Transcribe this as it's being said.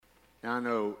Now, I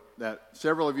know that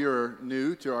several of you are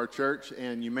new to our church,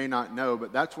 and you may not know,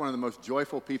 but that's one of the most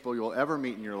joyful people you'll ever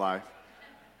meet in your life.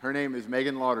 Her name is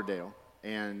Megan Lauderdale,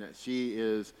 and she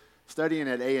is studying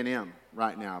at A&M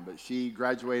right now, but she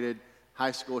graduated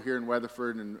high school here in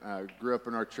Weatherford and grew up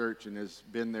in our church and has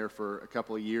been there for a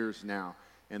couple of years now.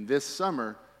 And this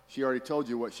summer, she already told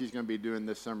you what she's going to be doing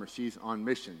this summer. She's on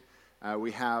mission.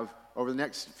 We have, over the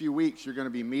next few weeks, you're going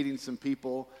to be meeting some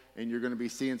people, and you're going to be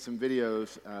seeing some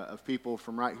videos of people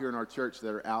from right here in our church that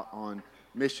are out on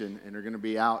mission and are going to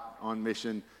be out on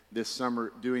mission this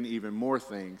summer doing even more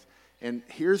things. And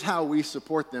here's how we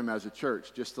support them as a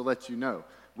church, just to let you know.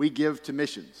 We give to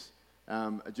missions.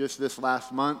 Just this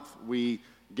last month, we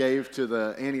gave to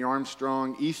the Annie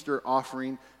Armstrong Easter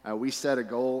offering. We set a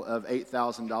goal of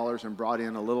 $8,000 and brought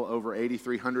in a little over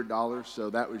 $8,300.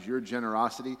 So that was your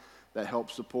generosity that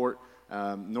helped support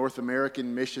North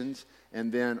American missions.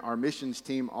 And then our missions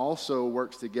team also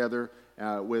works together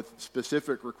with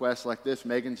specific requests like this.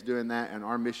 Megan's doing that, and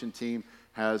our mission team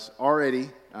has already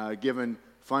given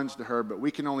funds to her, but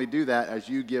we can only do that as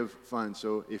you give funds.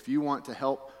 So if you want to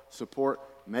help support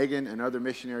Megan and other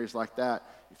missionaries like that,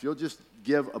 if you'll just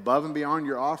give above and beyond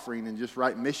your offering and just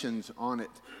write missions on it,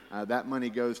 that money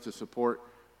goes to support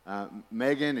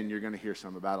Megan, and you're going to hear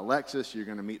some about Alexis. You're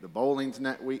going to meet the Bowlings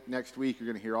next week. You're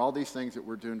going to hear all these things that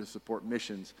we're doing to support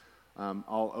missions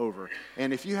all over.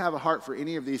 And if you have a heart for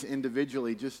any of these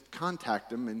individually, just contact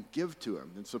them and give to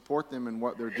them and support them in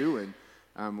what they're doing.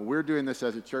 We're doing this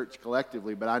as a church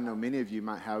collectively, but I know many of you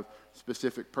might have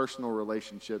specific personal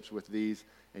relationships with these,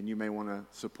 and you may want to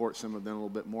support some of them a little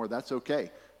bit more. That's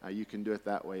okay. You can do it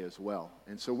that way as well.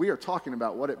 And so we are talking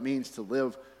about what it means to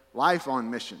live life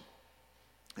on mission.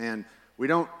 And we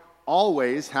don't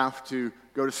always have to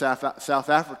go to South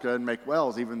Africa and make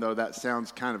wells, even though that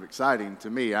sounds kind of exciting to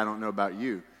me. I don't know about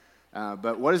you.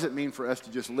 But what does it mean for us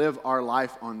to just live our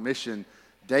life on mission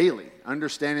daily,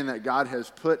 understanding that God has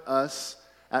put us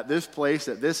at this place,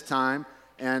 at this time,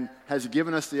 and has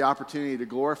given us the opportunity to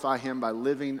glorify Him by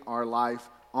living our life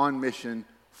on mission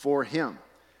for Him.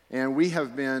 And we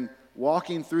have been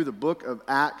walking through the book of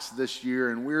Acts this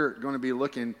year, and we're going to be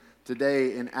looking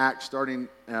today in Acts, starting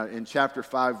in chapter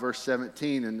 5, verse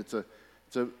 17. And it's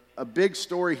a big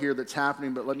story here that's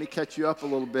happening, but let me catch you up a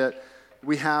little bit.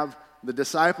 We have the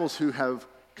disciples who have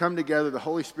come together. The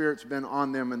Holy Spirit's been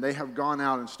on them, and they have gone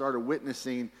out and started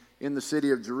witnessing in the city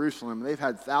of Jerusalem. They've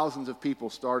had thousands of people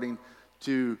starting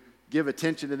to give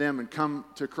attention to them and come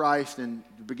to Christ and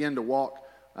begin to walk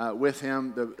with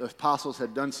Him. The apostles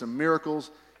had done some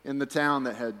miracles in the town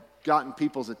that had gotten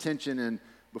people's attention, and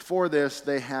before this,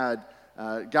 they had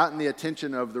gotten the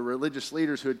attention of the religious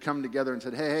leaders who had come together and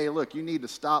said, hey, look, you need to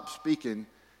stop speaking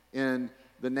in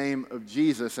the name of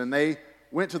Jesus. And they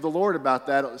went to the Lord about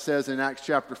that, it says in Acts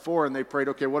chapter 4, and they prayed,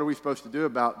 okay, what are we supposed to do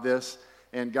about this?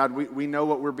 And God, we know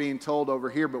what we're being told over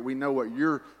here, but we know what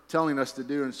you're telling us to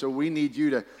do, and so we need you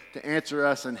to answer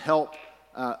us and help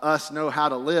us know how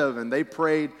to live. And they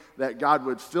prayed that God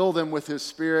would fill them with His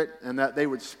Spirit and that they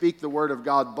would speak the word of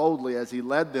God boldly as He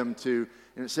led them to.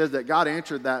 And it says that God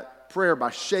answered that prayer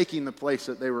by shaking the place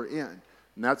that they were in.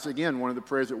 And that's, again, one of the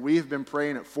prayers that we've been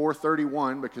praying at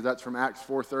 4:31, because that's from Acts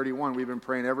 4:31. We've been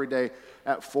praying every day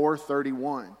at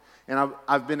 4:31. And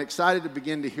I've been excited to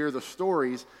begin to hear the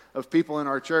stories of people in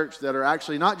our church that are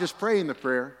actually not just praying the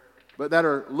prayer, but that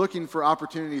are looking for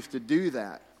opportunities to do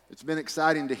that. It's been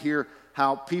exciting to hear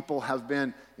how people have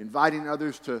been inviting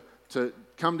others to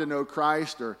come to know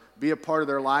Christ or be a part of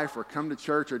their life or come to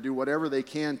church or do whatever they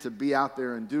can to be out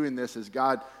there and doing this as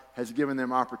God has given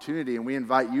them opportunity. And we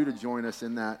invite you to join us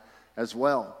in that as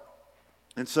well.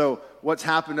 And so what's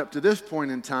happened up to this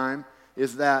point in time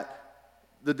is that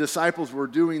the disciples were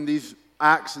doing these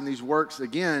acts and these works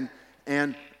again,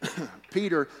 and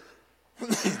Peter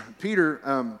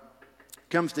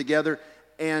comes together,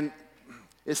 and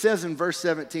it says in verse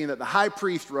 17 that the high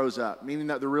priest rose up, meaning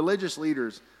that the religious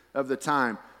leaders of the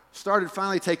time started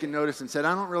finally taking notice and said,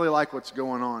 I don't really like what's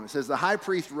going on. It says the high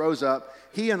priest rose up,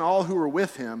 he and all who were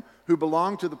with him, who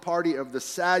belonged to the party of the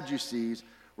Sadducees,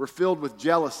 were filled with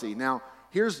jealousy. Now,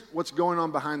 here's what's going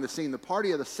on behind the scene. The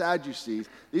party of the Sadducees,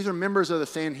 these are members of the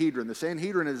Sanhedrin. The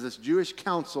Sanhedrin is this Jewish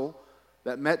council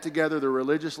that met together the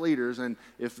religious leaders, and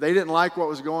if they didn't like what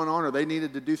was going on or they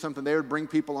needed to do something, they would bring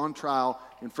people on trial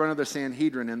in front of the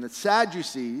Sanhedrin. And the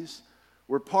Sadducees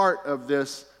were part of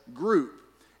this group,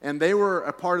 and they were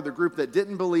a part of the group that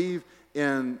didn't believe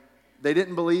in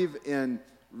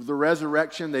the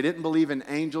resurrection. They didn't believe in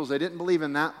angels. They didn't believe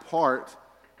in that part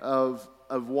of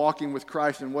walking with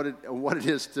Christ and what it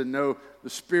is to know the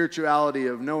spirituality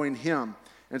of knowing Him.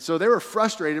 And so they were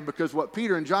frustrated because what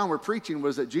Peter and John were preaching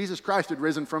was that Jesus Christ had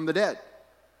risen from the dead.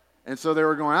 And so they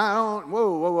were going,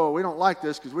 whoa, we don't like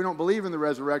this because we don't believe in the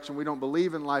resurrection. We don't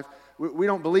believe in life. We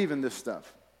don't believe in this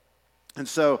stuff. And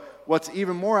so what's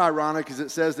even more ironic is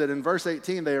it says that in verse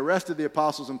 18, they arrested the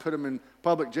apostles and put them in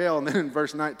public jail. And then in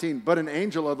verse 19, but an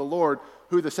angel of the Lord,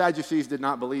 who the Sadducees did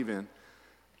not believe in,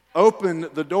 opened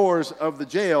the doors of the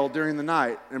jail during the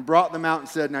night and brought them out and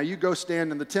said, now you go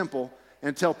stand in the temple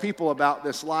and tell people about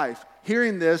this life.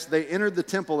 Hearing this, they entered the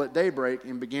temple at daybreak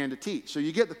and began to teach. So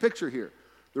you get the picture here.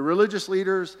 The religious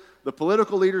leaders, the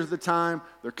political leaders of the time,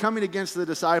 they're coming against the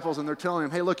disciples and they're telling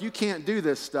them, hey, look, you can't do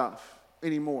this stuff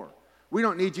anymore. We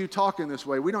don't need you talking this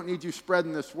way. We don't need you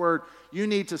spreading this word. You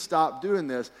need to stop doing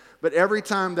this. But every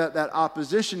time that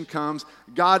opposition comes,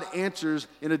 God answers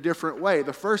in a different way.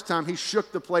 The first time, he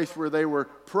shook the place where they were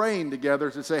praying together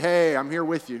to say, hey, I'm here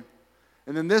with you.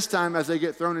 And then this time, as they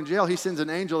get thrown in jail, he sends an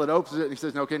angel that opens it and he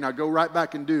says, okay, now go right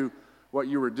back and do what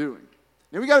you were doing.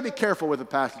 Now, we got to be careful with a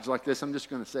passage like this. I'm just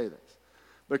going to say this.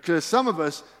 Because some of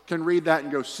us can read that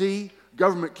and go, see,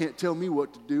 government can't tell me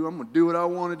what to do. I'm going to do what I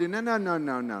want to do.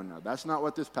 No. That's not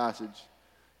what this passage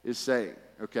is saying,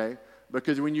 okay?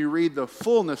 Because when you read the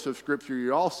fullness of Scripture,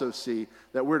 you also see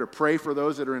that we're to pray for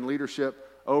those that are in leadership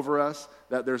over us,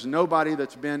 that there's nobody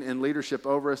that's been in leadership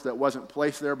over us that wasn't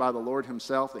placed there by the Lord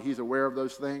himself, that he's aware of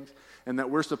those things, and that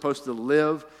we're supposed to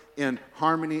live in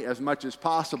harmony as much as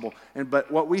possible. But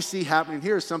what we see happening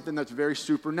here is something that's very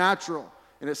supernatural,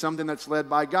 and it's something that's led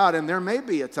by God. And there may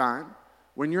be a time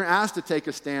when you're asked to take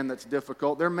a stand that's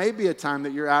difficult. There may be a time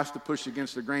that you're asked to push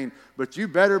against the grain, but you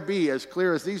better be as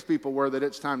clear as these people were that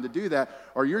it's time to do that,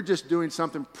 or you're just doing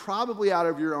something probably out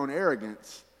of your own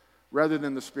arrogance rather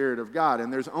than the Spirit of God.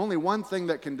 And there's only one thing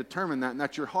that can determine that, and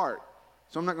that's your heart.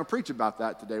 So I'm not going to preach about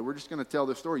that today. We're just going to tell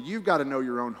the story. You've got to know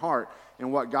your own heart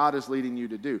and what God is leading you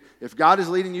to do. If God is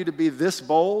leading you to be this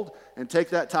bold and take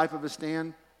that type of a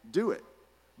stand, do it.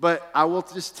 But I will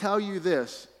just tell you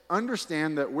this.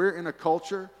 Understand that we're in a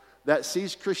culture that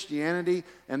sees Christianity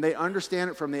and they understand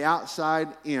it from the outside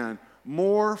in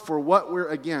more for what we're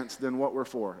against than what we're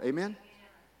for. Amen?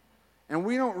 And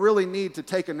we don't really need to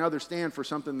take another stand for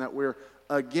something that we're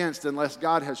against unless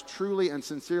God has truly and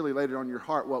sincerely laid it on your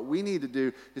heart. What we need to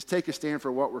do is take a stand for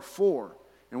what we're for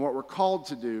and what we're called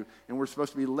to do, and we're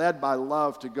supposed to be led by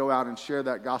love to go out and share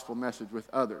that gospel message with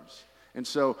others. And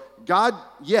so God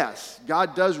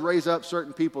does raise up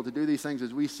certain people to do these things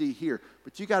as we see here,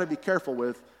 but you got to be careful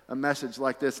with a message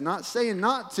like this. Not saying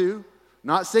not to,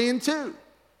 not saying to,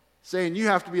 saying you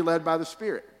have to be led by the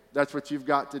Spirit. That's what you've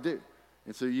got to do.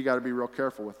 And so you got to be real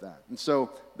careful with that. And so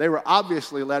they were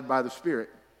obviously led by the Spirit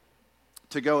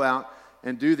to go out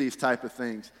and do these type of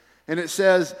things. And it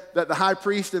says that the high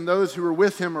priest and those who were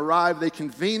with him arrived. They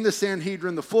convened the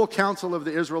Sanhedrin, the full council of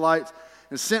the Israelites,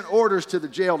 and sent orders to the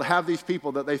jail to have these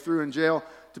people that they threw in jail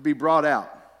to be brought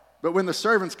out. But when the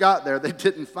servants got there, they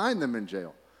didn't find them in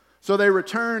jail. So they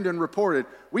returned and reported,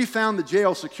 we found the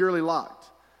jail securely locked,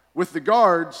 with the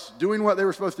guards doing what they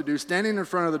were supposed to do, standing in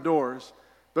front of the doors.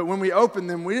 But when we opened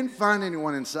them, we didn't find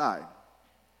anyone inside.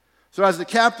 So as the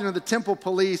captain of the temple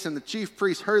police and the chief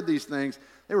priests heard these things,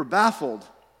 they were baffled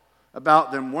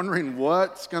about them, wondering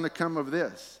what's going to come of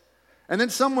this. And then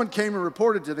someone came and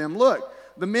reported to them, look,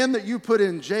 the men that you put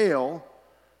in jail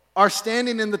are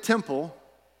standing in the temple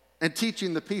and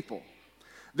teaching the people.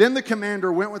 Then the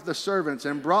commander went with the servants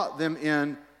and brought them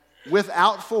in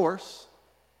without force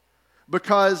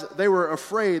because they were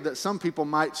afraid that some people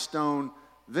might stone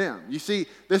them. You see,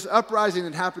 this uprising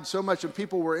had happened so much and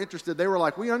people were interested. They were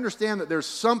like, we understand that there's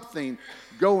something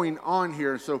going on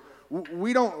here. So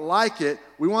we don't like it.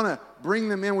 We want to bring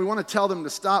them in. We want to tell them to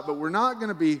stop, but we're not going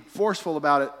to be forceful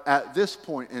about it at this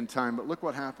point in time. But look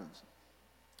what happens.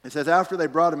 It says, after they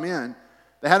brought him in,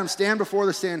 they had him stand before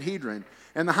the Sanhedrin.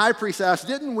 And the high priest asked,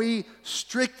 didn't we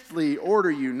strictly order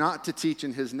you not to teach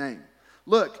in his name?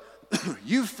 Look,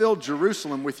 you've filled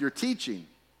Jerusalem with your teaching,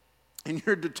 and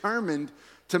you're determined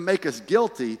to make us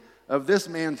guilty of this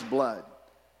man's blood.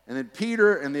 And then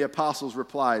Peter and the apostles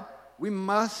replied, we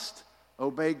must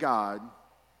obey God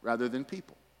rather than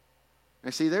people.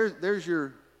 And see, there's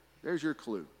your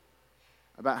clue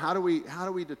about how do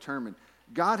we determine.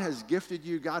 God has gifted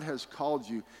you, God has called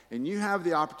you, and you have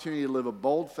the opportunity to live a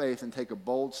bold faith and take a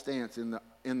bold stance in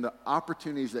the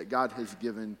opportunities that God has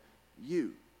given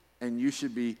you. And you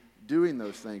should be doing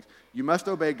those things. You must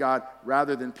obey God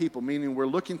rather than people, meaning we're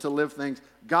looking to live things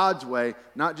God's way,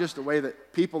 not just the way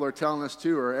that people are telling us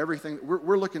to or everything.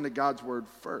 We're looking to God's word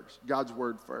first. God's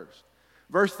word first.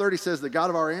 Verse 30 says, the God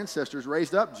of our ancestors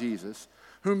raised up Jesus,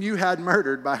 whom you had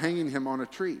murdered by hanging him on a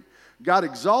tree. God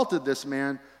exalted this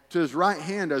man to his right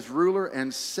hand as ruler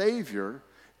and Savior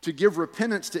to give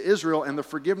repentance to Israel and the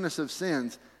forgiveness of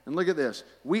sins. And look at this.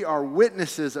 We are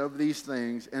witnesses of these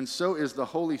things, and so is the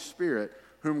Holy Spirit,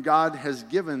 whom God has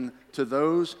given to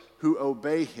those who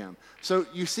obey him. So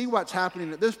you see what's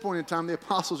happening at this point in time. The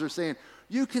apostles are saying,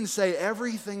 you can say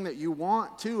everything that you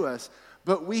want to us,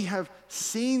 but we have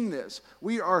seen this.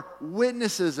 We are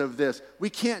witnesses of this.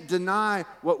 We can't deny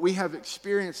what we have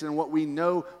experienced and what we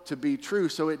know to be true.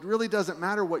 So it really doesn't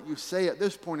matter what you say at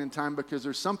this point in time, because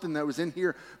there's something that was in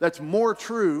here that's more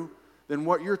true than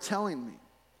what you're telling me.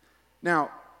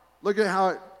 Now, look at how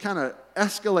it kind of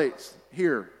escalates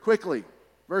here quickly.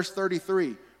 Verse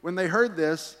 33, when they heard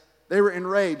this, they were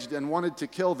enraged and wanted to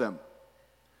kill them.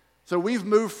 So we've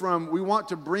moved from, we want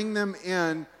to bring them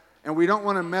in, and we don't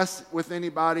want to mess with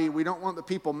anybody. We don't want the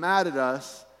people mad at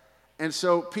us. And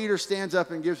so Peter stands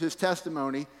up and gives his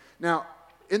testimony. Now,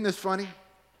 isn't this funny?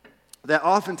 That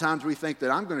oftentimes we think that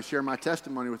I'm going to share my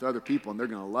testimony with other people, and they're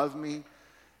going to love me,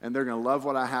 and they're going to love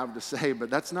what I have to say.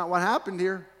 But that's not what happened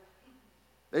here.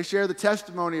 They share the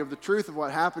testimony of the truth of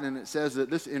what happened, and it says that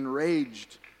this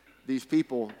enraged these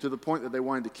people to the point that they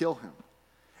wanted to kill him.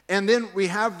 And then we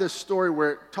have this story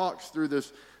where it talks through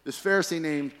this Pharisee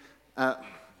named, I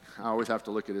always have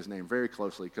to look at his name very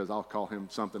closely because I'll call him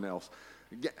something else,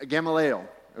 Gamaliel,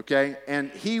 okay? And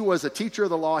he was a teacher of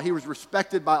the law. He was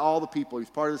respected by all the people. He's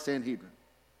part of the Sanhedrin.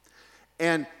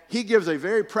 And he gives a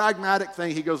very pragmatic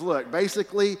thing. He goes, look,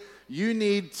 basically, you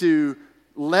need to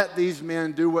let these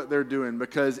men do what they're doing,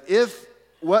 because if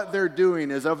what they're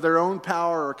doing is of their own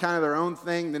power or kind of their own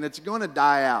thing, then it's going to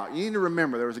die out. You need to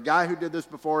remember, there was a guy who did this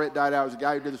before it died out. There was a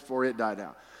guy who did this before it died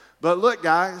out. But look,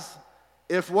 guys,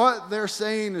 if what they're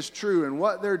saying is true and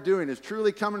what they're doing is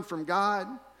truly coming from God,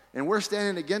 and we're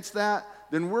standing against that,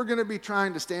 then we're going to be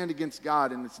trying to stand against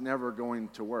God, and it's never going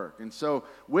to work. And so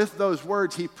with those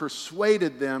words, he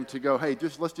persuaded them to go, hey,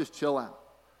 let's just chill out.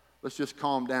 Let's just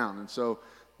calm down. And so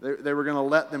they were going to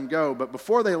let them go. But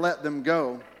before they let them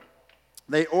go,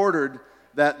 they ordered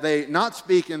that they not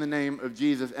speak in the name of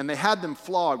Jesus, and they had them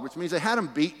flogged, which means they had them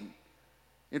beaten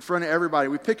in front of everybody.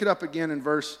 We pick it up again in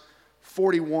verse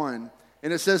 41,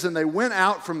 and it says, and they went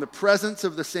out from the presence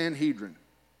of the Sanhedrin,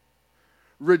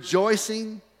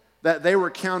 rejoicing that they were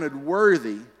counted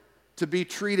worthy to be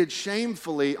treated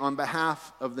shamefully on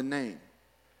behalf of the name.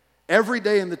 Every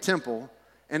day in the temple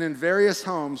and in various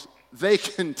homes, they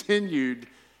continued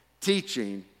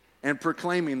teaching and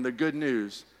proclaiming the good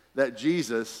news that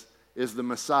Jesus is the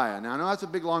Messiah. Now, I know that's a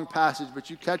big, long passage, but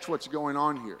you catch what's going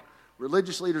on here.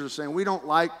 Religious leaders are saying, we don't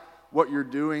like what you're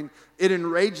doing. It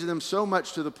enraged them so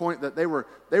much to the point that they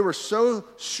were so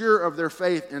sure of their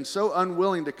faith and so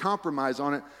unwilling to compromise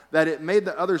on it that it made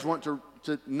the others want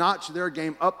to notch their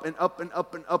game up and up and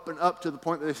up and up and up to the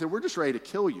point that they said, we're just ready to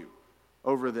kill you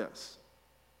over this.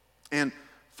 And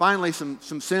finally, some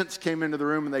sense came into the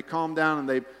room, and they calmed down, and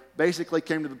they basically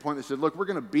came to the point that said, look, we're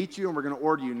going to beat you, and we're going to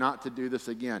order you not to do this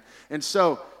again. And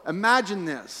so imagine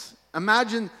this.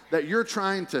 Imagine that you're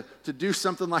trying to do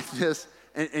something like this,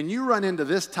 and you run into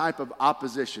this type of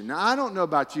opposition. Now, I don't know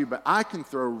about you, but I can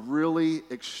throw really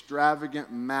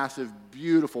extravagant, massive,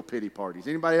 beautiful pity parties.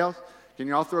 Anybody else? Can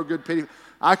you all throw good pity?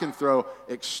 I can throw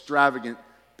extravagant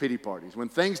pity parties. When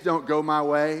things don't go my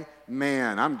way,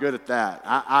 man, I'm good at that.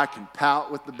 I can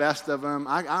pout with the best of them.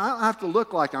 I don't have to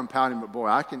look like I'm pouting, but boy,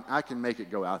 I can make it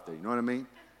go out there. You know what I mean?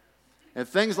 And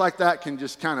things like that can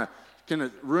just kind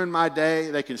of ruin my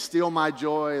day. They can steal my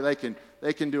joy.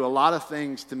 They can do a lot of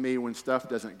things to me when stuff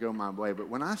doesn't go my way. But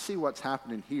when I see what's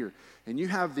happening here, and you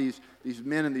have these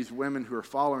men and these women who are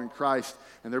following Christ,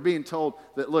 and they're being told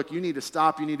that, look, you need to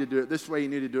stop, you need to do it this way, you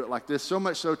need to do it like this, so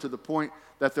much so to the point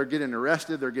that they're getting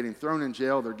arrested, they're getting thrown in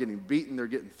jail, they're getting beaten, they're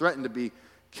getting threatened to be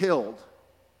killed.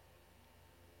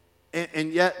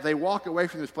 And yet they walk away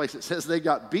from this place. It says they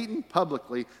got beaten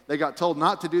publicly, they got told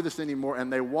not to do this anymore,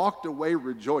 and they walked away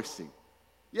rejoicing.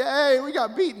 Yay, we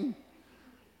got beaten.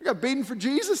 We got beaten for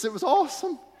Jesus. It was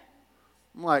awesome.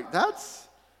 I'm like, that's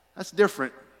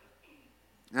different.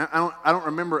 I don't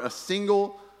remember a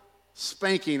single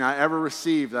spanking I ever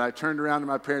received that I turned around to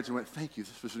my parents and went, thank you,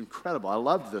 this was incredible. I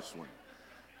loved this one.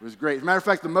 It was great. As a matter of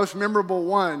fact, the most memorable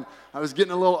one, I was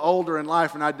getting a little older in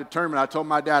life, and I told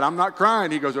my dad, I'm not crying.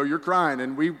 He goes, oh, you're crying,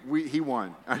 and he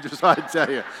won. I just thought I'd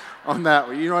tell you on that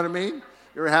one. You know what I mean?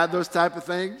 You ever had those type of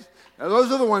things? Now,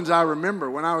 those are the ones I remember.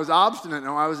 When I was obstinate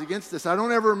and I was against this, I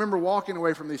don't ever remember walking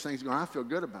away from these things going, I feel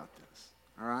good about this,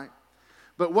 all right?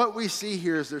 But what we see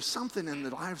here is there's something in the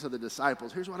lives of the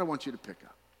disciples. Here's what I want you to pick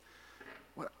up.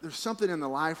 There's something in the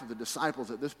life of the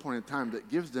disciples at this point in time that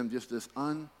gives them just this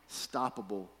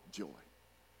unstoppable joy.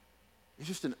 It's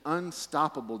just an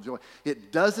unstoppable joy.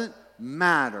 It doesn't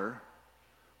matter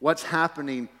what's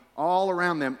happening all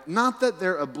around them. Not that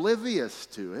they're oblivious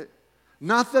to it,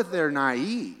 not that they're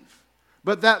naive,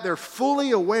 but that they're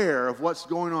fully aware of what's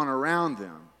going on around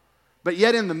them. But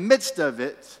yet in the midst of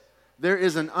it, there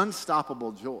is an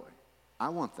unstoppable joy. I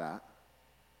want that.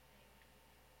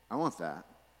 I want that.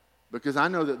 Because I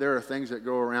know that there are things that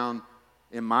go around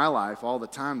in my life all the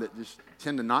time that just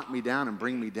tend to knock me down and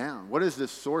bring me down. What is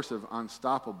this source of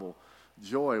unstoppable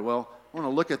joy? Well, I want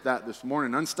to look at that this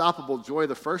morning. Unstoppable joy,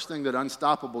 the first thing that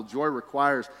unstoppable joy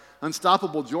requires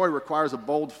a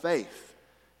bold faith.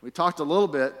 We talked a little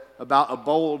bit about a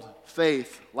bold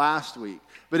faith last week.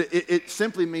 But it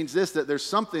simply means this, that there's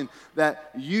something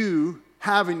that you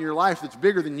have in your life that's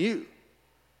bigger than you.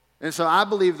 And so I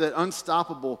believe that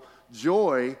unstoppable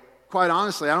joy, quite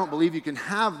honestly, I don't believe you can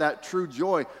have that true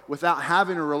joy without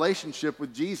having a relationship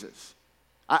with Jesus.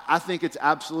 I think it's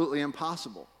absolutely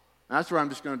impossible. And that's where I'm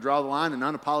just going to draw the line and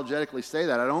unapologetically say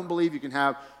that. I don't believe you can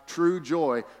have true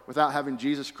joy without having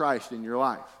Jesus Christ in your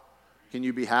life. Can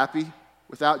you be happy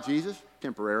without Jesus?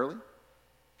 Temporarily.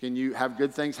 Can you have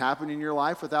good things happen in your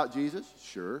life without Jesus?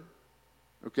 Sure.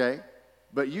 Okay.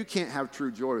 But you can't have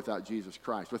true joy without Jesus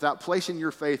Christ. Without placing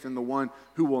your faith in the one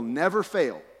who will never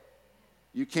fail,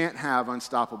 you can't have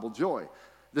unstoppable joy.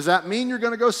 Does that mean you're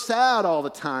going to go sad all the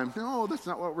time? No, that's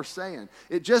not what we're saying.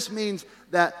 It just means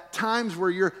that times where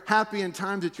you're happy and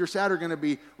times that you're sad are going to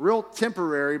be real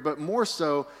temporary, but more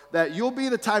so that you'll be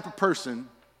the type of person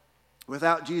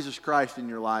without Jesus Christ in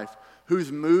your life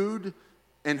whose mood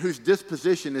and whose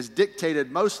disposition is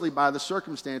dictated mostly by the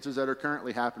circumstances that are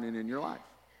currently happening in your life.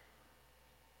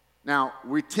 Now,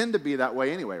 we tend to be that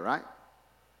way anyway, right?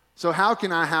 So how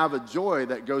can I have a joy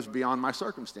that goes beyond my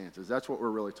circumstances? That's what we're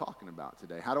really talking about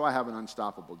today. How do I have an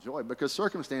unstoppable joy? Because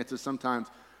circumstances sometimes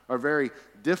are very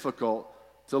difficult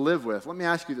to live with. Let me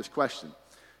ask you this question.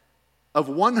 Of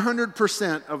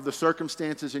 100% of the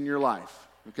circumstances in your life,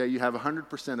 okay, you have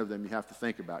 100% of them you have to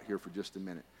think about here for just a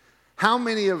minute. How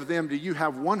many of them do you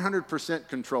have 100%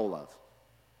 control of?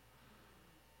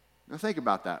 Now think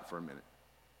about that for a minute.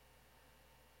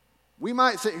 We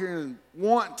might sit here and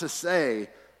want to say,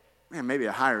 man, maybe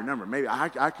a higher number. Maybe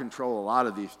I control a lot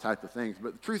of these type of things.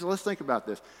 But the truth is, let's think about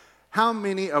this. How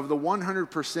many of the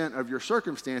 100% of your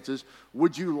circumstances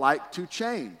would you like to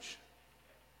change?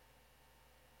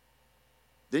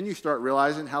 Then you start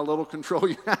realizing how little control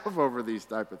you have over these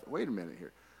type of things. Wait a minute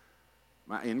here.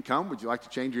 My income, would you like to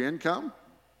change your income?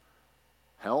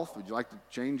 Health, would you like to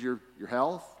change your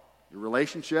health? Your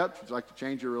relationships, would you like to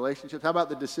change your relationships? How about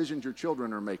the decisions your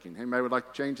children are making? Anybody would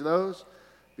like to change those?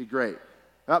 Be great.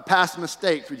 How about past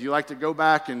mistakes? Would you like to go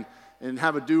back and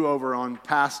have a do-over on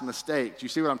past mistakes? You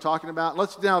see what I'm talking about?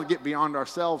 Let's now get beyond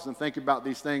ourselves and think about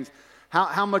these things.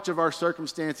 How much of our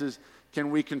circumstances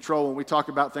can we control when we talk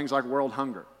about things like world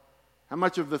hunger? How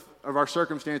much of our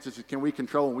circumstances can we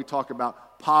control when we talk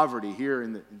about poverty here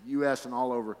in the U.S. and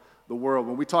all over the world?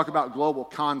 When we talk about global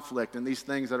conflict and these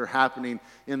things that are happening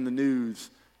in the news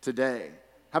today?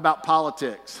 How about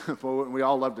politics? Well, we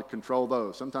all love to control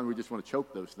those. Sometimes we just want to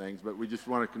choke those things, but we just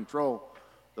want to control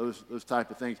those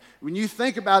type of things. When you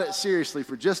think about it seriously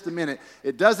for just a minute,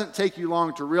 it doesn't take you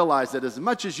long to realize that as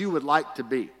much as you would like to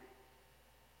be,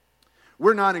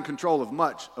 we're not in control of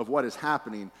much of what is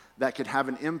happening that could have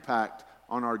an impact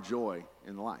on our joy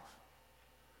in life.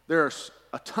 There are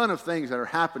a ton of things that are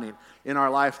happening in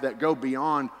our life that go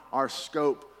beyond our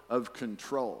scope of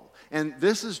control. And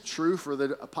this is true for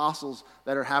the apostles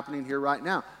that are happening here right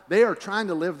now. They are trying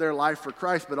to live their life for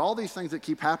Christ, but all these things that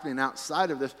keep happening outside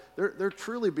of this, they're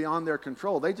truly beyond their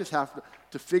control. They just have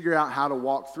to figure out how to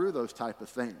walk through those type of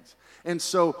things. And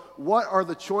so what are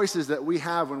the choices that we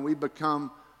have when we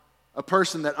become a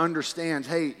person that understands,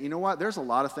 hey, you know what? There's a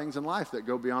lot of things in life that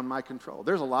go beyond my control.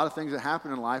 There's a lot of things that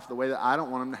happen in life the way that I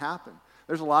don't want them to happen.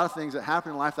 There's a lot of things that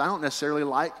happen in life that I don't necessarily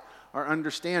like or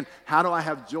understand. How do I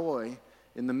have joy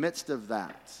in the midst of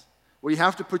that? Well, you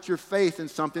have to put your faith in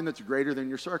something that's greater than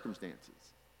your circumstances.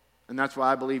 And that's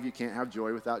why I believe you can't have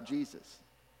joy without Jesus.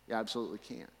 You absolutely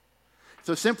can't.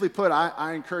 So simply put,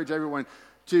 I encourage everyone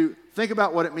to think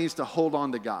about what it means to hold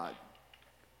on to God.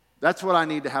 That's what I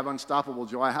need to have unstoppable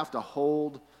joy. I have to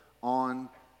hold on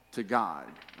to God.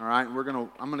 All right? I'm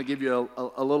going to give you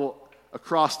a little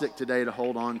acrostic today to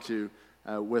hold on to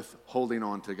with holding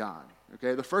on to God.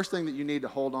 Okay? The first thing that you need to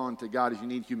hold on to God is you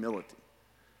need humility.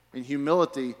 And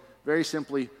humility, very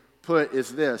simply put,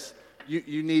 is this.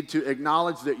 You need to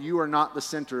acknowledge that you are not the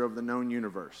center of the known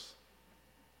universe.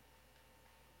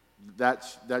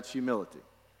 That's humility.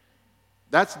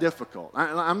 That's difficult.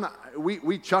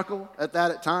 We chuckle at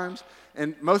that at times,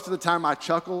 and most of the time I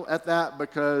chuckle at that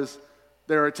because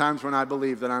there are times when I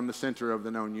believe that I'm the center of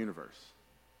the known universe.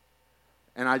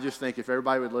 And I just think if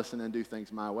everybody would listen and do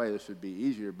things my way, this would be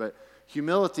easier. But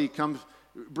humility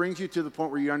brings you to the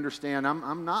point where you understand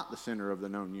I'm not the center of the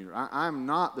known universe. I'm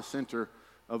not the center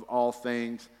of all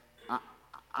things.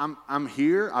 I'm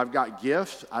here. I've got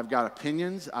gifts. I've got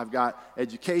opinions. I've got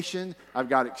education. I've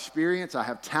got experience. I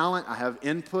have talent. I have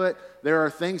input. There are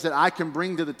things that I can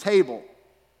bring to the table.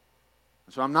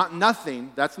 So I'm not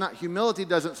nothing. That's not, humility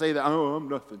doesn't say that, oh, I'm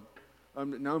nothing.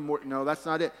 No, that's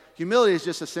not it. Humility is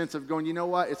just a sense of going, you know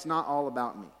what? It's not all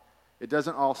about me. It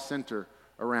doesn't all center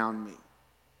around me.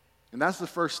 And that's the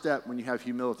first step when you have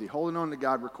humility. Holding on to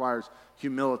God requires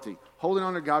humility. Holding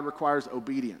on to God requires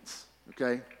obedience,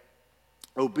 okay?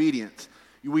 Obedience.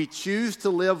 We choose to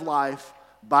live life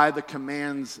by the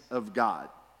commands of God.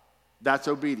 That's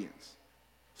obedience.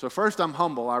 So first I'm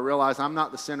humble. I realize I'm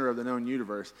not the center of the known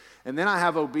universe. And then I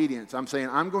have obedience. I'm saying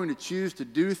I'm going to choose to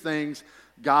do things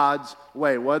God's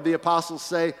way. What did the apostles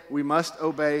say? We must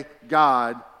obey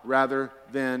God rather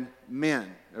than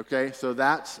men. Okay, so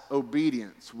that's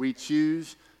obedience. We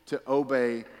choose to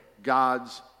obey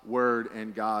God's word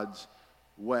and God's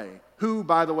way. Who,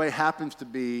 by the way, happens to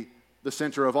be the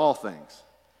center of all things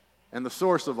and the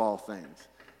source of all things.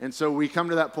 And so we come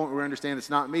to that point where we understand it's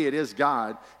not me, it is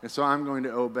God. And so I'm going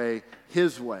to obey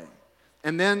his way.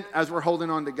 And then as we're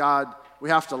holding on to God, we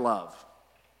have to love.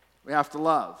 We have to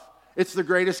love. It's the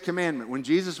greatest commandment. When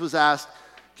Jesus was asked,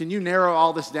 can you narrow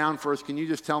all this down for us? Can you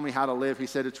just tell me how to live? He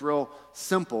said, it's real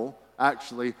simple,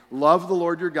 actually. Love the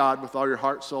Lord your God with all your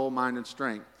heart, soul, mind, and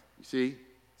strength. You see,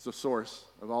 it's the source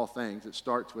of all things. It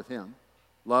starts with him.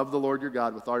 Love the Lord your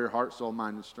God with all your heart, soul,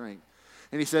 mind, and strength.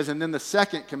 And he says, and then the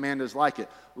second command is like it.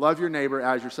 Love your neighbor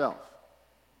as yourself.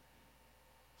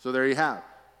 So there you have.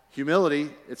 Humility,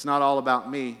 it's not all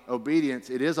about me. Obedience,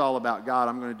 it is all about God.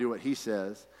 I'm going to do what he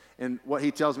says. And what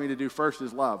he tells me to do first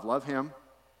is love. Love him,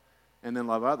 and then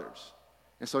love others.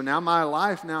 And so now my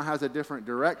life now has a different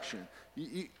direction.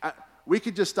 We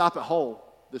could just stop at whole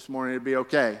this morning. It'd be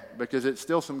okay, because it's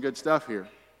still some good stuff here.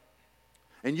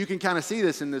 And you can kind of see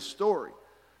this in this story.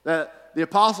 That the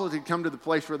apostles had come to the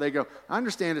place where they go, I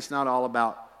understand it's not all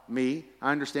about me.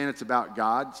 I understand it's about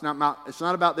God. It's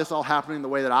not about this all happening the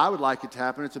way that I would like it to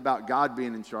happen. It's about God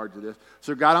being in charge of this.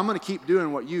 So God, I'm going to keep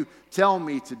doing what you tell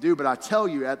me to do. But I tell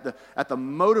you, at the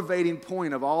motivating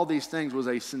point of all these things was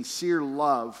a sincere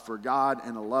love for God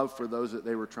and a love for those that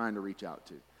they were trying to reach out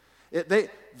to.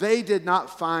 They did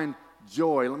not find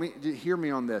joy. Hear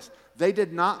me on this. They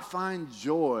did not find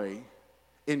joy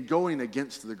in going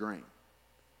against the grain.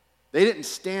 They didn't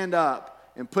stand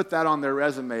up and put that on their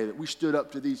resume that we stood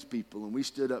up to these people and we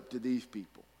stood up to these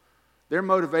people. Their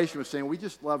motivation was saying we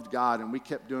just loved God and we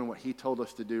kept doing what he told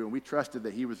us to do and we trusted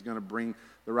that he was going to bring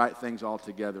the right things all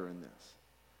together in this.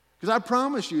 Because I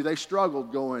promise you they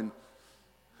struggled going,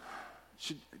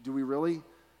 do we really?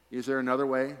 Is there another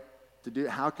way to do it?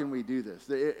 How can we do this?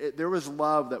 There was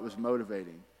love that was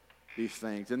motivating these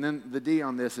things. And then the D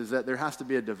on this is that there has to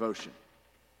be a devotion.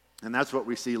 And that's what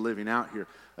we see living out here,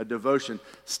 a devotion.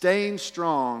 Staying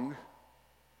strong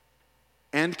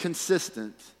and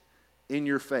consistent in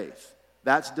your faith.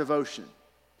 That's devotion.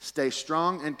 Stay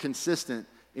strong and consistent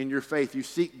in your faith. You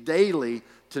seek daily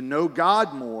to know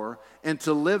God more and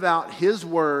to live out his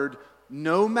word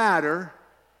no matter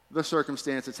the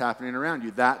circumstance that's happening around you.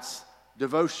 That's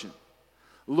devotion.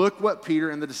 Look what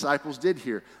Peter and the disciples did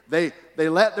here. They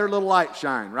let their little light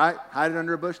shine, right? Hide it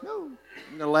under a bush? No,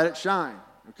 I'm going to let it shine.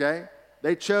 Okay?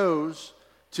 They chose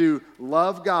to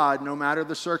love God no matter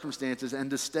the circumstances and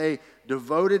to stay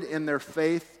devoted in their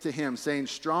faith to him, staying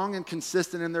strong and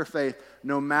consistent in their faith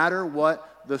no matter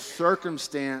what the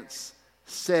circumstance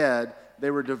said. They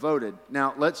were devoted.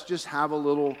 Now, let's just have a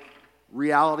little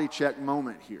reality check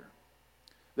moment here.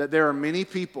 That there are many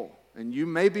people, and you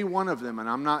may be one of them, and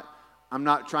I'm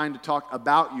not trying to talk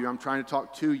about you, I'm trying to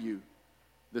talk to you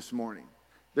this morning.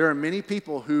 There are many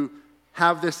people who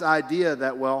have this idea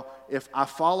that, well, if I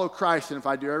follow Christ and if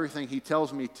I do everything he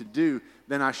tells me to do,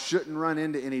 then I shouldn't run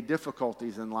into any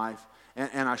difficulties in life.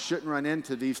 And I shouldn't run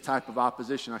into these type of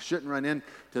opposition. I shouldn't run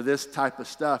into this type of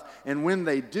stuff. And when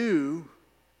they do,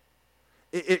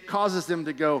 it causes them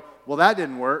to go, well, that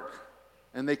didn't work.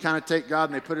 And they kind of take God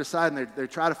and they put it aside and they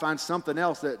try to find something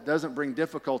else that doesn't bring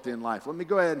difficulty in life. Let me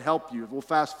go ahead and help you. We'll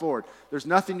fast forward. There's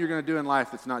nothing you're going to do in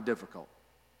life that's not difficult.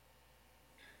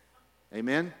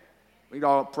 Amen? We can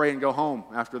all pray and go home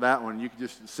after that one. You can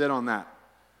just sit on that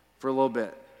for a little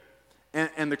bit.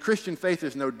 And the Christian faith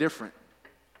is no different.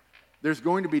 There's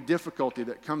going to be difficulty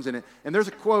that comes in it. And there's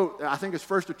a quote, I think it's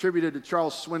first attributed to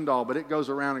Charles Swindoll, but it goes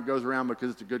around and goes around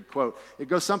because it's a good quote. It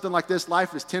goes something like this: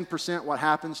 life is 10% what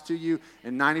happens to you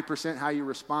and 90% how you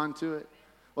respond to it.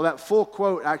 Well, that full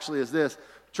quote actually is this.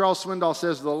 Charles Swindoll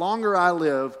says, "The longer I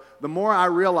live, the more I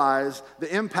realize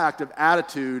the impact of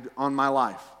attitude on my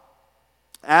life.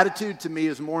 Attitude to me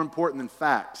is more important than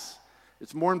facts.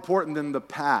 It's more important than the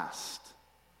past.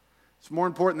 It's more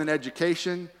important than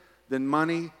education, than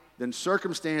money, than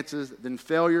circumstances, than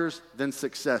failures, than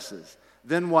successes,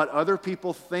 than what other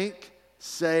people think,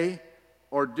 say,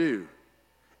 or do.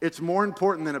 It's more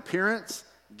important than appearance,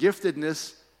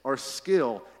 giftedness, or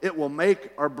skill. It will make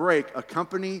or break a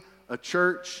company, a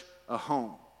church, a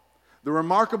home." The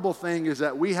remarkable thing is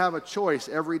that we have a choice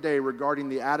every day regarding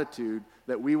the attitude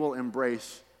that we will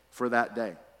embrace for that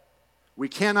day. We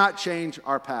cannot change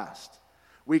our past.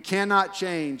 We cannot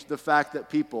change the fact that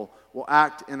people will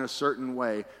act in a certain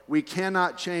way. We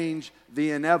cannot change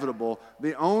the inevitable.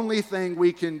 The only thing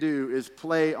we can do is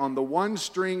play on the one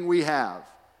string we have,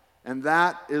 and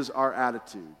that is our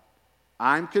attitude.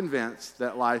 I'm convinced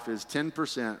that life is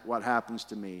 10% what happens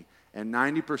to me and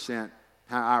 90%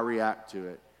 how I react to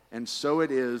it. And so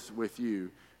it is with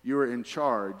you. You are in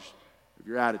charge of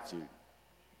your attitude.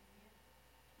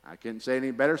 I couldn't say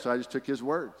any better, so I just took his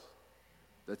words.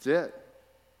 That's it.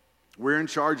 We're in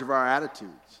charge of our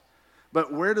attitudes.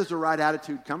 But where does the right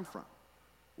attitude come from?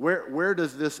 Where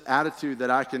does this attitude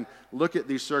that I can look at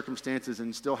these circumstances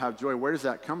and still have joy, where does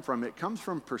that come from? It comes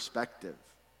from perspective.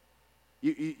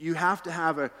 You have to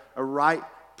have a right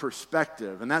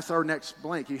perspective, and that's our next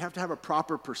blank. You have to have a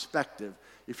proper perspective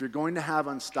if you're going to have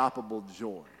unstoppable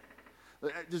joy.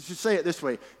 Just say it this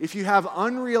way: if you have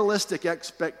unrealistic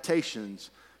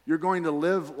expectations, you're going to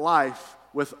live life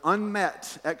with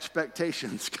unmet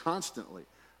expectations constantly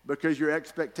because your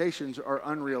expectations are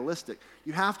unrealistic.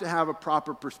 You have to have a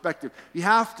proper perspective. You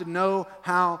have to know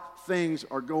how things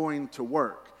are going to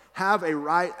work. Have a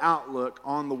right outlook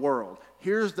on the world.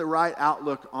 Here's the right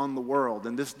outlook on the world.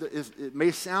 And it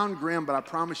may sound grim, but I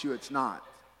promise you it's not.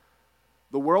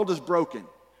 The world is broken.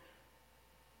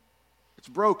 It's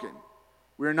broken.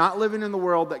 We are not living in the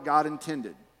world that God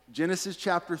intended. Genesis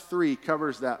chapter 3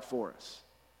 covers that for us.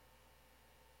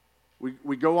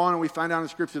 We go on and we find out in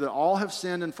Scripture that all have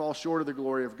sinned and fall short of the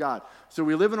glory of God. So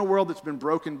we live in a world that's been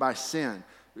broken by sin.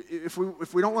 If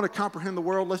we don't want to comprehend the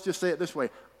world, let's just say it this way: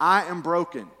 I am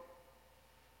broken.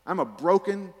 I'm a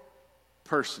broken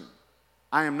person.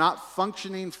 I am not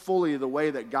functioning fully the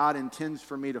way that God intends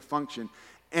for me to function.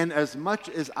 And as much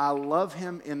as I love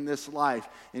Him in this life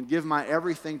and give my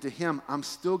everything to Him, I'm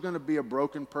still going to be a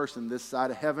broken person this side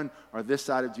of heaven or this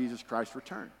side of Jesus Christ's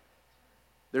return.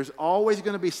 There's always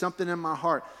going to be something in my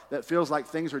heart that feels like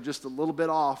things are just a little bit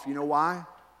off. You know why?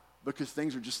 Because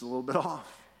things are just a little bit off.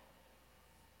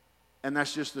 And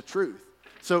that's just the truth.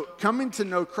 So coming to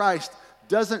know Christ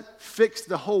doesn't fix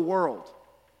the whole world.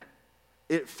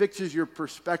 It fixes your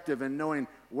perspective and knowing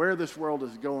where this world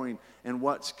is going and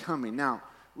what's coming. Now,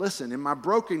 listen, in my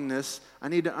brokenness, I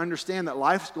need to understand that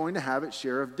life's going to have its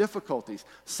share of difficulties.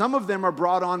 Some of them are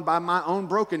brought on by my own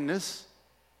brokenness.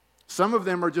 Some of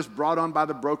them are just brought on by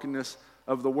the brokenness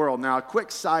of the world. Now, a quick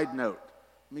side note.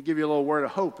 Let me give you a little word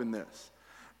of hope in this.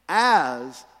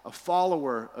 As a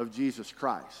follower of Jesus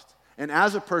Christ, and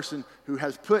as a person who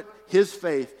has put his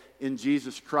faith in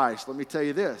Jesus Christ, let me tell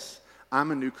you this: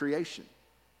 I'm a new creation.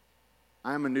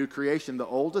 I am a new creation. The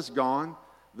old is gone.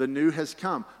 The new has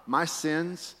come. My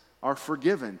sins are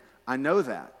forgiven. I know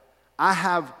that. I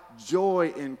have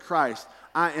joy in Christ.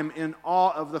 I am in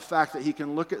awe of the fact that He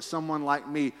can look at someone like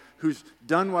me who's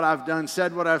done what I've done,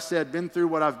 said what I've said, been through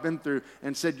what I've been through,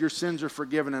 and said, your sins are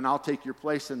forgiven and I'll take your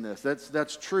place in this.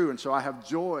 That's true, and so I have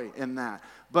joy in that.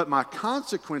 But my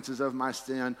consequences of my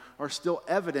sin are still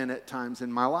evident at times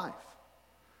in my life.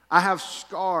 I have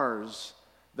scars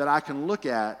that I can look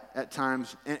at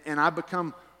times, and I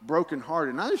become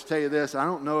brokenhearted. And I just tell you this: I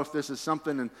don't know if this is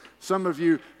something, and some of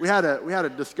you, we had a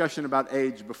discussion about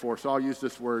age before, so I'll use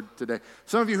this word today.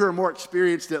 Some of you who are more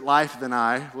experienced at life than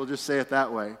I, we'll just say it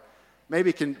that way,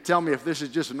 maybe can tell me if this is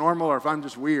just normal or if I'm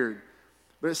just weird.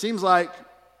 But it seems like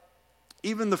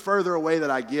even the further away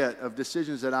that I get of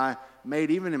decisions that I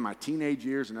made, even in my teenage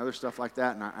years and other stuff like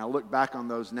that, and I look back on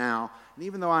those now, and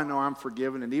even though I know I'm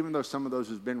forgiven, and even though some of those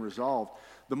has been resolved,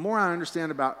 the more I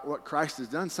understand about what Christ has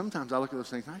done, sometimes I look at those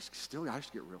things and I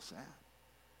just get real sad.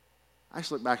 I just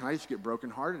look back and I just get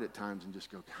brokenhearted at times and just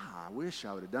go, God, I wish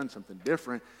I would have done something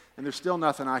different, and there's still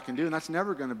nothing I can do, and that's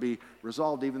never going to be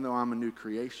resolved even though I'm a new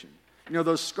creation. You know,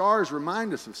 those scars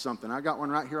remind us of something. I got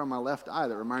one right here on my left eye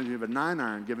that reminds me of a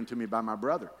 9-iron given to me by my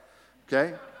brother,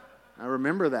 okay? I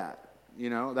remember that.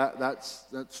 That's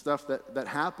stuff that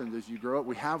happens as you grow up.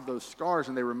 We have those scars,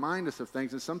 and they remind us of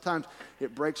things, and sometimes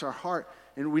it breaks our heart.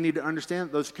 And we need to understand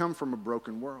that those come from a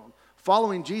broken world.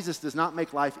 Following Jesus does not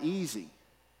make life easy.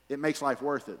 It makes life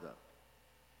worth it, though.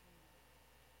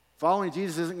 Following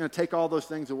Jesus isn't going to take all those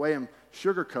things away and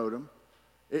sugarcoat them.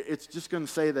 It's just going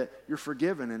to say that you're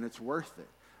forgiven and it's worth it.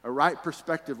 A right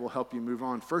perspective will help you move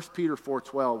on. 1 Peter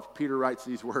 4:12, Peter writes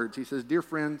these words. He says, "Dear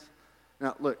friends,"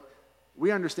 now look,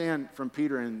 we understand from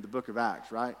Peter in the book of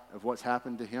Acts, right, of what's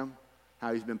happened to him,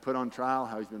 how he's been put on trial,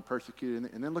 how he's been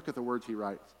persecuted. And then look at the words he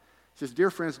writes. He says,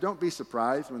 "Dear friends, don't be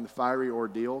surprised when the fiery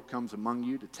ordeal comes among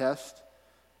you to test,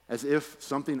 as if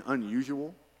something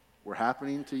unusual were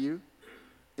happening to you.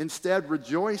 Instead,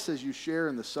 rejoice as you share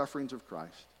in the sufferings of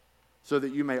Christ, so that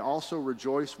you may also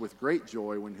rejoice with great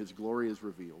joy when his glory is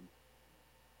revealed.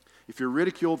 If you're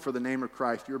ridiculed for the name of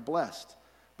Christ, you're blessed,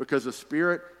 because the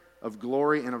Spirit of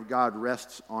glory and of God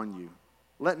rests on you.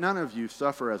 Let none of you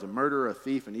suffer as a murderer, a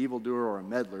thief, an evildoer, or a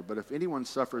meddler, but if anyone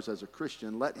suffers as a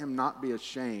Christian, let him not be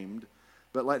ashamed,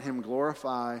 but let him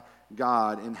glorify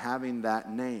God in having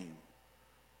that name.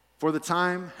 For the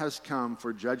time has come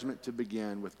for judgment to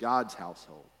begin with God's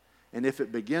household. And if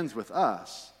it begins with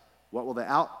us, what will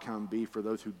the outcome be for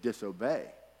those who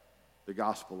disobey the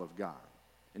gospel of God?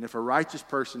 And if a righteous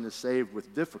person is saved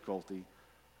with difficulty,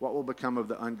 what will become of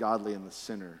the ungodly and the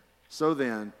sinner? So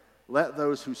then, let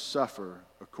those who suffer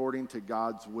according to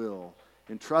God's will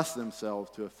entrust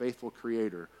themselves to a faithful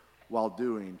Creator while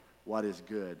doing what is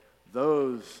good."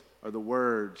 Those are the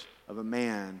words of a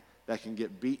man that can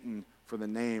get beaten for the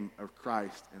name of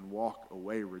Christ and walk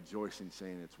away rejoicing,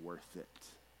 saying it's worth it.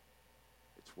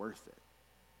 It's worth it.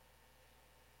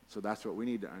 So that's what we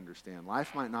need to understand.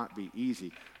 Life might not be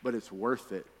easy, but it's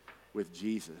worth it with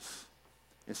Jesus.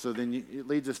 And so then it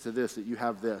leads us to this, that you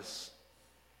have this.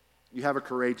 You have a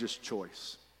courageous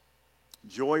choice.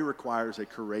 Joy requires a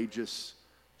courageous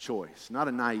choice, not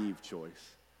a naive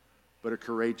choice, but a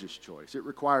courageous choice. It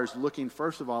requires looking,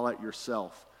 first of all, at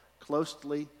yourself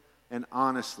closely and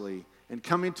honestly, and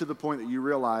coming to the point that you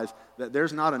realize that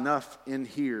there's not enough in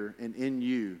here and in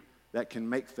you that can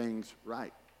make things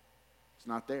right. It's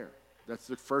not there. That's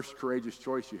the first courageous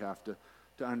choice you have to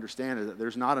understand, is that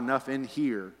there's not enough in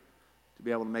here to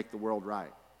be able to make the world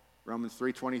right. Romans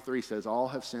 3:23 says, "All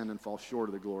have sinned and fall short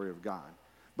of the glory of God."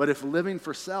 But if living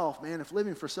for self, if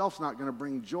living for self's not going to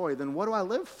bring joy, then what do I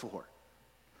live for?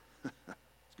 It's a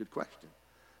good question.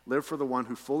 Live for the one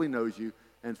who fully knows you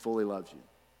and fully loves you.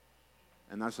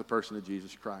 And that's the person of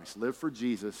Jesus Christ. Live for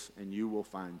Jesus and you will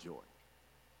find joy.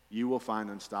 You will find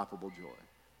unstoppable joy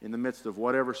in the midst of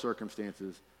whatever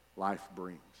circumstances life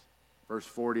brings. Verse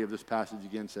 40 of this passage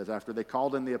again says, "After they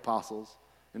called in the apostles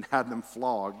and had them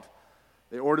flogged,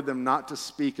 they ordered them not to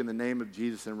speak in the name of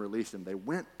Jesus and released them. They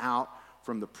went out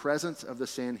from the presence of the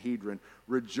Sanhedrin,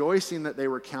 rejoicing that they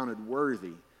were counted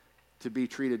worthy to be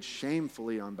treated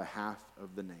shamefully on behalf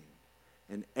of the name.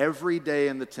 And every day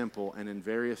in the temple and in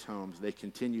various homes, they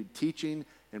continued teaching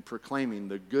and proclaiming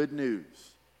the good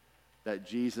news that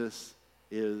Jesus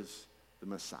is the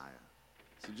Messiah."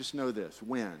 So just know this,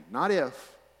 when, not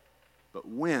if, but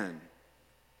when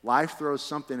life throws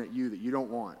something at you that you don't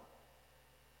want,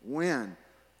 when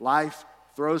life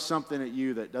throws something at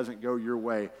you that doesn't go your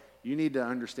way, you need to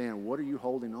understand, what are you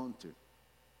holding on to?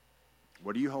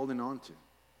 What are you holding on to?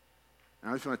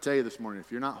 And I just want to tell you this morning,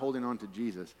 if you're not holding on to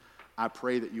Jesus, I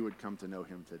pray that you would come to know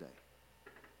him today,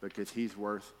 because he's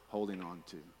worth holding on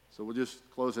to. So we'll just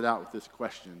close it out with this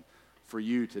question for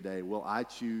you today. Will I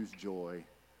choose joy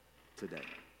today?